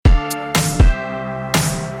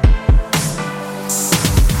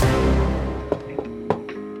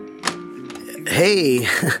Hey.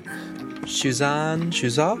 Shoes on,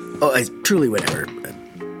 shoes off? Oh, truly whatever.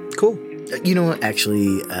 Cool. You know what,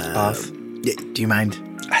 actually... Off. Do you mind?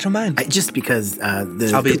 I don't mind. Just because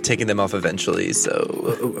I'll be taking them off eventually,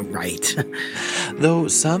 so... Right. Though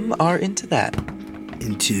some are into that.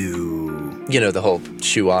 Into... You know, the whole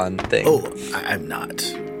shoe-on thing. Oh, I'm not.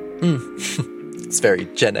 It's very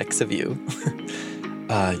Gen X of you.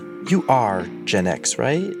 You are Gen X,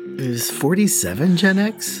 right? Is 47 Gen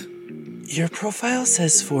X? Your profile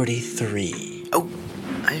says 43. Oh,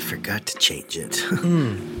 I forgot to change it.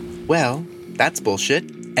 Well, that's bullshit.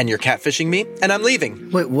 And you're catfishing me, and I'm leaving.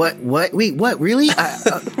 Wait, what? Wait, what? Really?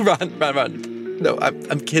 Run. No,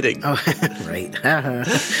 I'm kidding. Oh, right.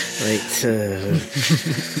 Right.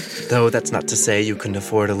 Though that's not to say you couldn't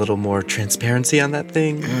afford a little more transparency on that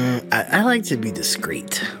thing. I like to be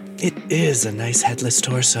discreet. It is a nice headless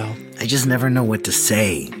torso. I just never know what to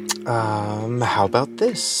say. How about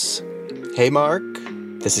this? Hey, Mark.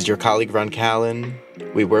 This is your colleague, Ron Callan.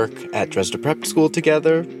 We work at Dresda Prep School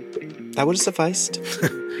together. That would have sufficed.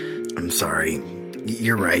 I'm sorry.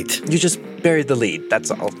 You're right. You just buried the lead,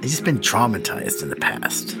 that's all. I've just been traumatized in the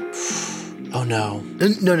past. Oh, no.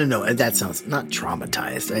 No. That sounds not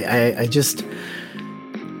traumatized. I just...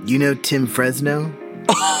 You know Tim Fresno?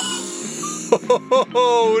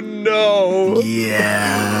 Oh, no.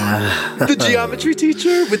 Yeah. The geometry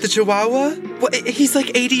teacher with the chihuahua? What, he's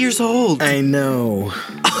like 80 years old. I know.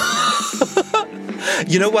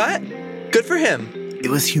 You know what? Good for him. It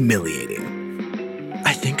was humiliating.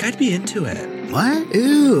 I think I'd be into it. What?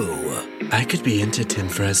 Ew. I could be into Tim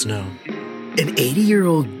Fresno. An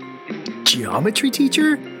 80-year-old geometry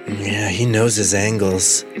teacher? Yeah, he knows his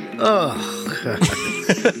angles. Oh.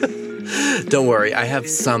 Don't worry, I have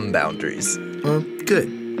some boundaries. Good.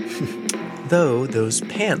 Though those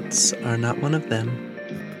pants are not one of them.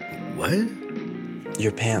 What?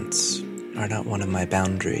 Your pants are not one of my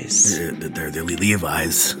boundaries. They're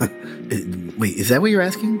Levi's. Wait, is that what you're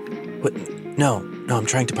asking? What? No, I'm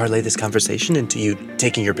trying to parlay this conversation into you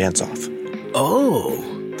taking your pants off. Oh.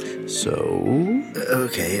 So?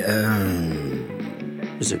 Okay,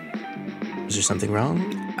 Is there something wrong?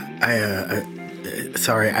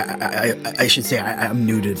 Sorry, I should say I'm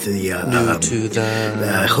new to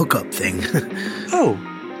the hookup thing. Oh,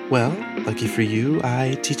 well, lucky for you,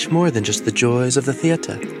 I teach more than just the joys of the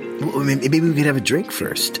theater. Well, maybe we could have a drink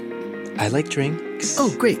first. I like drinks.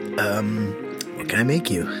 Oh, great. What can I make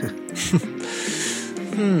you?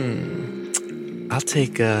 I'll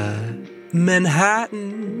take a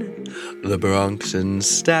Manhattan, the Bronx and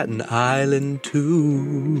Staten Island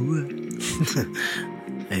too.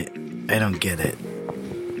 I don't get it.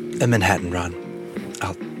 A Manhattan, Ron.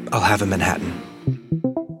 I'll have a Manhattan.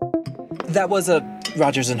 That was a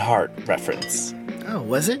Rodgers and Hart reference. Oh,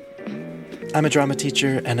 was it? I'm a drama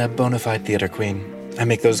teacher and a bona fide theater queen. I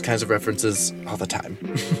make those kinds of references all the time.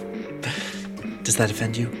 Does that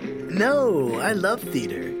offend you? No, I love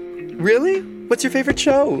theater. Really? What's your favorite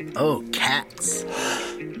show? Oh, Cats.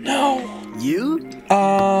 No. You?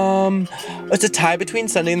 It's a tie between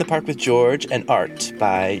Sunday in the Park with George and Art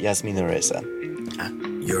by Yasmina Reza.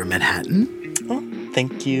 You're Manhattan? Oh,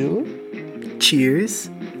 thank you. Cheers.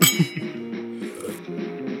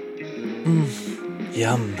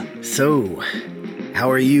 Yum. So, how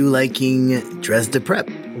are you liking Dresda Prep?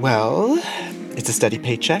 Well, it's a steady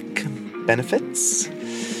paycheck, benefits.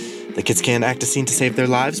 The kids can't act a scene to save their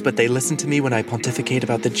lives, but they listen to me when I pontificate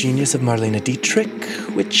about the genius of Marlene Dietrich,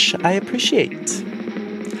 which I appreciate.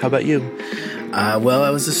 How about you? Well,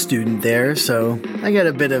 I was a student there, so I got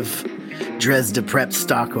a bit of Dresda Prep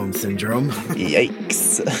Stockholm Syndrome.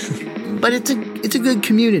 Yikes. But it's a good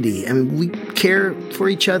community. I mean, we care for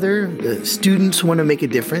each other. The students want to make a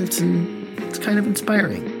difference, and it's kind of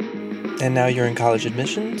inspiring. And now you're in college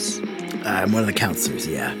admissions? I'm one of the counselors,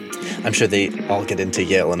 yeah. I'm sure they all get into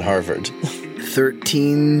Yale and Harvard.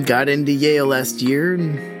 13 got into Yale last year,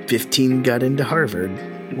 and 15 got into Harvard.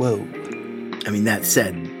 Whoa. I mean, that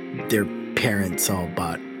said, their parents all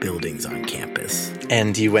bought buildings on campus.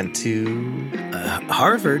 And you went to?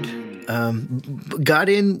 Harvard. Got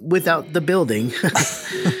in without the building.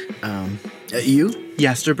 You?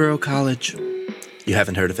 Yasterboro College. You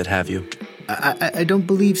haven't heard of it, have you? I don't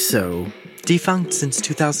believe so. Defunct since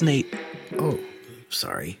 2008. Oh,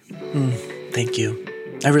 sorry. Thank you.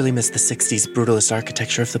 I really miss the 60s brutalist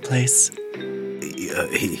architecture of the place.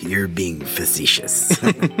 You're being facetious.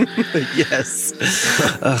 Yes.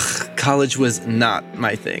 Ugh, college was not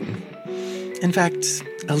my thing. In fact,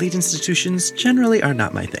 elite institutions generally are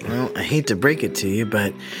not my thing. Well, I hate to break it to you,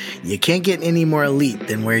 but you can't get any more elite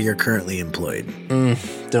than where you're currently employed.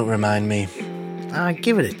 Don't remind me.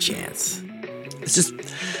 Give it a chance. It's just,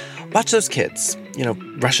 watch those kids,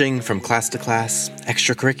 rushing from class to class,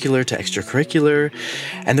 extracurricular to extracurricular,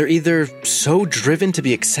 and they're either so driven to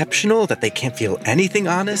be exceptional that they can't feel anything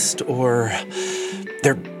honest, or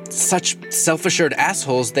they're such self-assured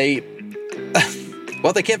assholes they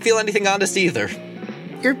can't feel anything honest either.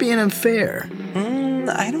 You're being unfair.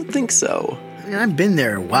 I don't think so. I mean, I've been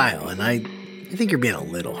there a while, and I think you're being a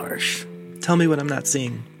little harsh. Tell me what I'm not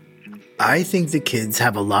seeing. I think the kids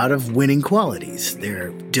have a lot of winning qualities. They're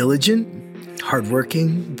diligent,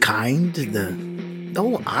 hardworking, kind, the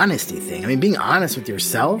whole honesty thing. I mean, being honest with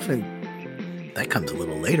yourself, and that comes a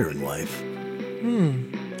little later in life.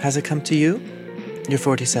 Has it come to you? You're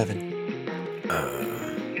 47.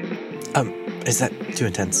 Is that too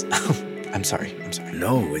intense? I'm sorry.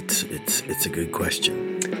 No, it's a good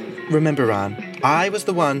question. Remember, Ron, I was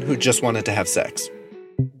the one who just wanted to have sex.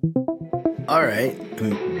 All right. I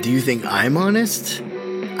mean, do you think I'm honest?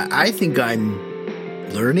 I think I'm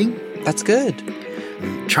learning. That's good.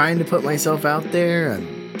 I'm trying to put myself out there.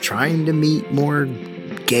 I'm trying to meet more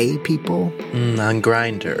gay people. On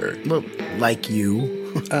Grindr. Well, like you.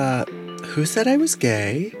 Who said I was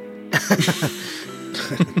gay?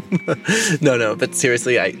 No, but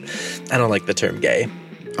seriously, I don't like the term gay.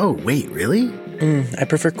 Oh, wait, really? I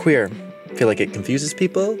prefer queer. I feel like it confuses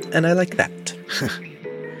people, and I like that.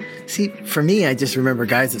 See, for me, I just remember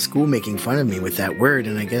guys at school making fun of me with that word,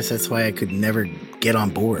 and I guess that's why I could never get on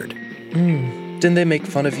board. Didn't they make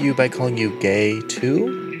fun of you by calling you gay,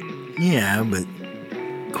 too? Yeah, but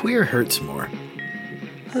queer hurts more.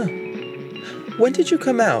 Huh. When did you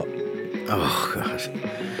come out? Oh, gosh.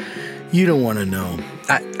 You don't want to know.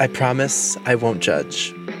 I promise I won't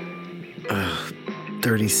judge.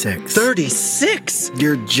 36. 36?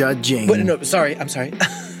 You're judging. Wait, no, sorry, I'm sorry.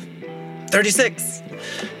 36.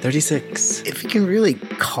 36. If you can really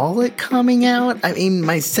call it coming out, I mean,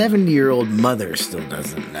 my 70-year-old mother still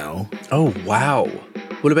doesn't know. Oh, wow.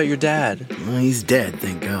 What about your dad? Well, he's dead,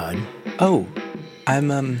 thank God. Oh, I'm,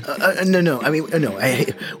 No. I mean, no.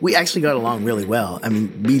 We actually got along really well. I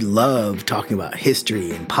mean, we love talking about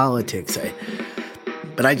history and politics.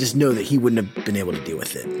 But I just know that he wouldn't have been able to deal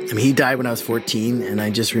with it. I mean, he died when I was 14, and I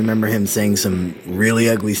just remember him saying some really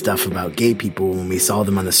ugly stuff about gay people when we saw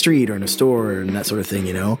them on the street or in a store and that sort of thing,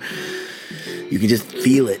 You could just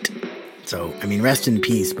feel it. So, I mean, rest in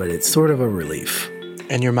peace, but it's sort of a relief.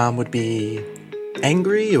 And your mom would be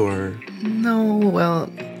angry, or? No,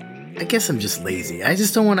 well, I guess I'm just lazy. I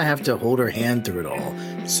just don't want to have to hold her hand through it all.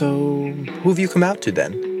 So, who have you come out to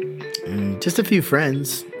then? Just a few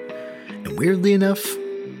friends. And weirdly enough,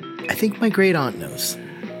 I think my great aunt knows.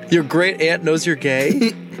 Your great aunt knows you're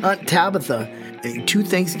gay? Aunt Tabitha. 2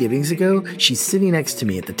 Thanksgivings ago, she's sitting next to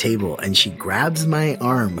me at the table, and she grabs my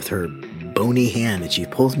arm with her bony hand, and she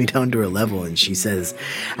pulls me down to her level, and she says,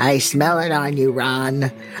 "I smell it on you,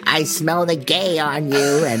 Ron. I smell the gay on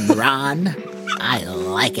you, and Ron, I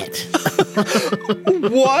like it."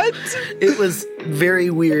 What? It was very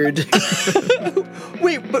weird.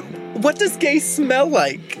 Wait, but what does gay smell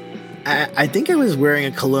like? I think I was wearing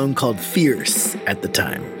a cologne called Fierce at the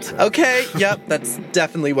time. So. Okay, yep, that's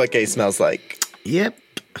definitely what gay smells like. Yep.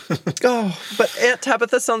 Oh, but Aunt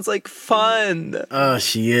Tabitha sounds like fun. Oh,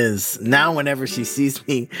 she is. Now whenever she sees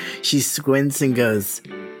me, she squints and goes,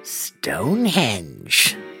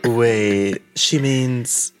 "Stonehenge." Wait, she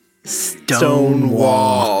means...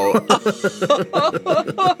 Stonewall.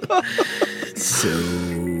 So,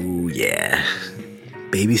 yeah.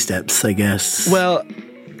 Baby steps, I guess. Well,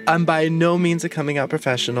 I'm by no means a coming out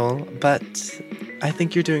professional, but I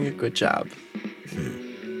think you're doing a good job.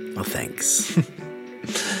 Well, thanks.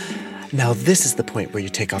 Now this is the point where you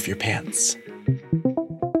take off your pants.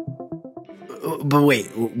 But wait,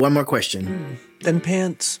 one more question. Then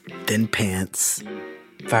pants. Then pants.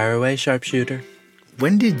 Fire away, sharpshooter.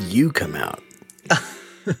 When did you come out?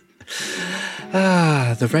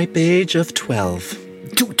 The ripe age of 12.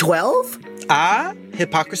 12?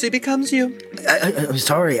 Hypocrisy becomes you. I'm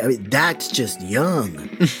sorry. I mean, that's just young.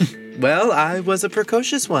 Well, I was a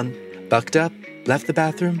precocious one. Bucked up, left the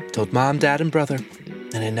bathroom, told mom, dad, and brother,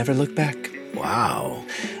 and I never looked back. Wow.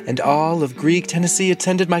 And all of Greek, Tennessee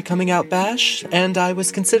attended my coming out bash, and I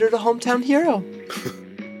was considered a hometown hero.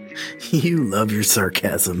 You love your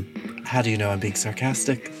sarcasm. How do you know I'm being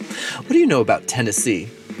sarcastic? What do you know about Tennessee?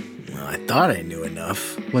 Well, I thought I knew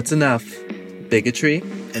enough. What's enough? Bigotry?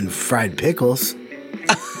 And fried pickles.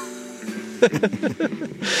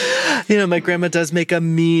 My grandma does make a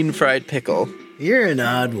mean fried pickle. You're an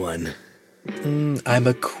odd one. I'm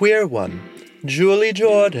a queer one. Julie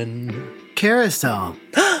Jordan. Carousel.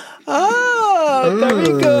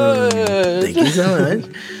 Very good. Thank you so much.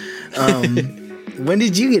 When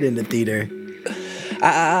did you get into theater?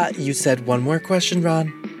 You said one more question,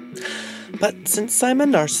 Ron. But since I'm a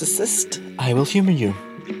narcissist, I will humor you.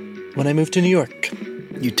 When I moved to New York.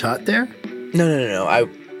 You taught there? No. I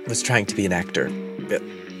was trying to be an actor.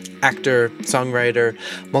 Actor, songwriter,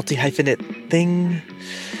 multi-hyphenate thing.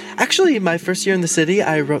 Actually, my first year in the city,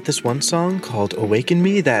 I wrote this one song called Awaken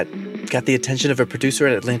Me that got the attention of a producer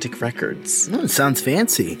at Atlantic Records. Oh, it sounds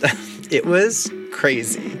fancy. It was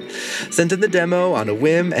crazy. Sent in the demo on a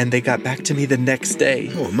whim, and they got back to me the next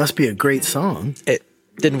day. Oh, it must be a great song. It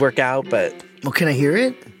didn't work out, but... Well, can I hear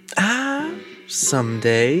it?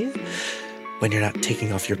 Someday. When you're not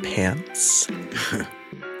taking off your pants.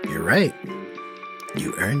 You're right.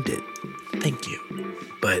 You earned it. Thank you.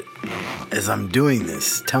 But as I'm doing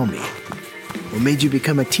this, tell me, what made you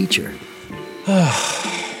become a teacher?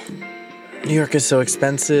 New York is so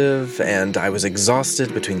expensive, and I was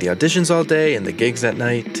exhausted between the auditions all day and the gigs at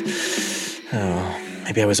night. Oh,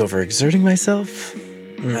 maybe I was overexerting myself?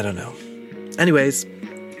 I don't know. Anyways,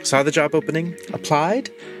 saw the job opening, applied,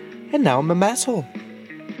 and now I'm a masshole.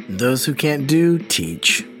 Those who can't do,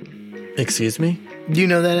 teach. Excuse me? Do you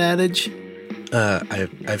know that adage?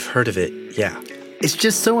 I've heard of it, yeah. It's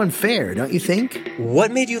just so unfair, don't you think?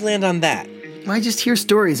 What made you land on that? I just hear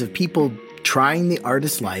stories of people trying the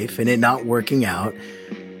artist life and it not working out.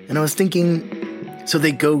 And I was thinking, so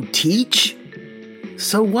they go teach?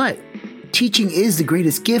 So what? Teaching is the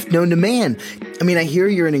greatest gift known to man. I mean, I hear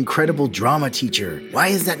you're an incredible drama teacher. Why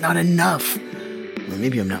is that not enough? Or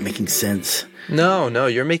maybe I'm not making sense. No,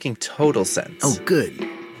 you're making total sense. Oh, good.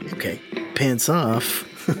 Okay, pants off.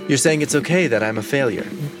 You're saying it's okay that I'm a failure.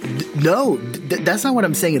 No, that's not what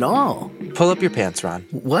I'm saying at all. Pull up your pants, Ron.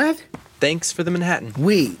 What? Thanks for the Manhattan.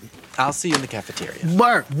 Wait. I'll see you in the cafeteria.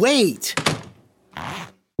 Mark, wait!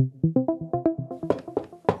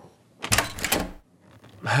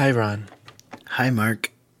 Hi, Ron. Hi,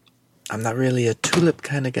 Mark. I'm not really a tulip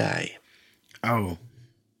kind of guy. Oh,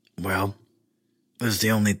 well, it was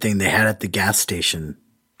the only thing they had at the gas station.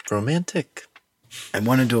 Romantic. I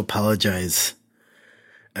wanted to apologize.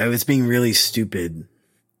 I was being really stupid,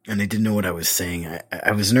 and I didn't know what I was saying.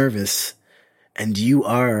 I was nervous, and you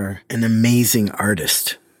are an amazing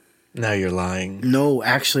artist. Now you're lying. No,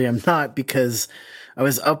 actually, I'm not, because I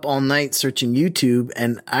was up all night searching YouTube,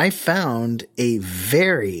 and I found a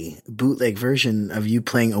very bootleg version of you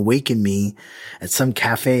playing Awaken Me at some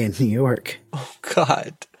cafe in New York. Oh,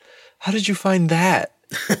 God. How did you find that?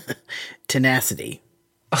 Tenacity.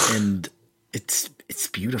 And it's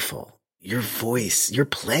beautiful. Your voice, your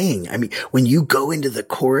playing. I mean, when you go into the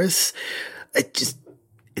chorus, it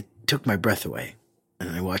took my breath away.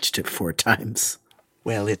 And I watched it 4 times.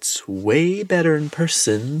 Well, it's way better in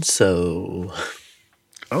person, so...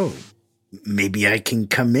 Oh, maybe I can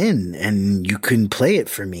come in and you can play it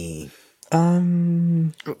for me.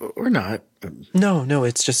 Or not. No,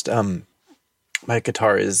 it's just, my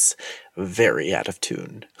guitar is very out of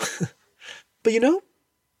tune. But you know,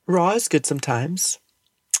 raw is good sometimes,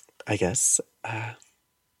 I guess.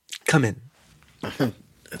 Come in.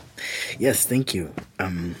 Yes, thank you.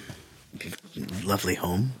 Lovely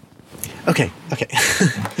home. Okay.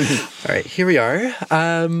 All right, here we are.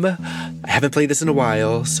 I haven't played this in a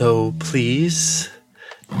while, so please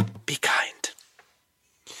be kind.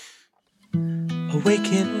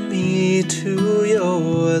 Awaken me to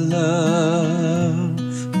your love.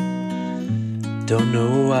 Don't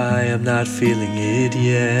know why I'm not feeling it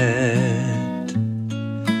yet.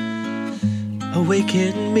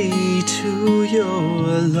 Awaken me to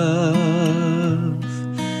your love.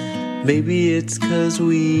 Maybe it's 'cause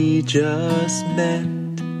we just met.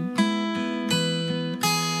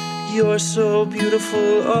 You're so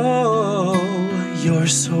beautiful, oh, you're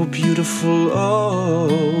so beautiful,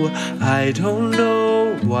 oh. I don't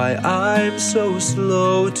know why I'm so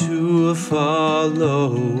slow to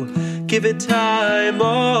follow. Give it time,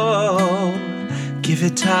 oh, give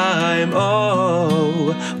it time,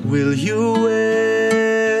 oh. Will you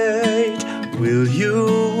wait? Will you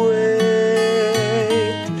wait?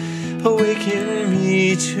 Awaken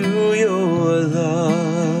me to your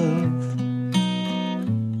love.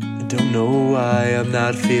 I don't know why I'm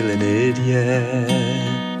not feeling it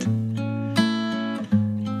yet.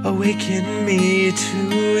 Awaken me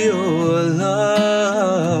to your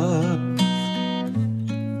love.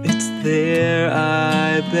 It's there,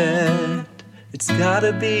 I bet. It's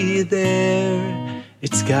gotta be there.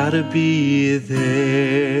 It's gotta be there.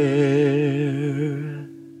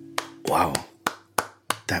 Wow.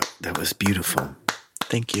 That was beautiful.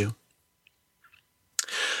 Thank you.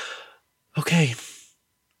 Okay.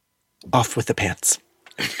 Off with the pants.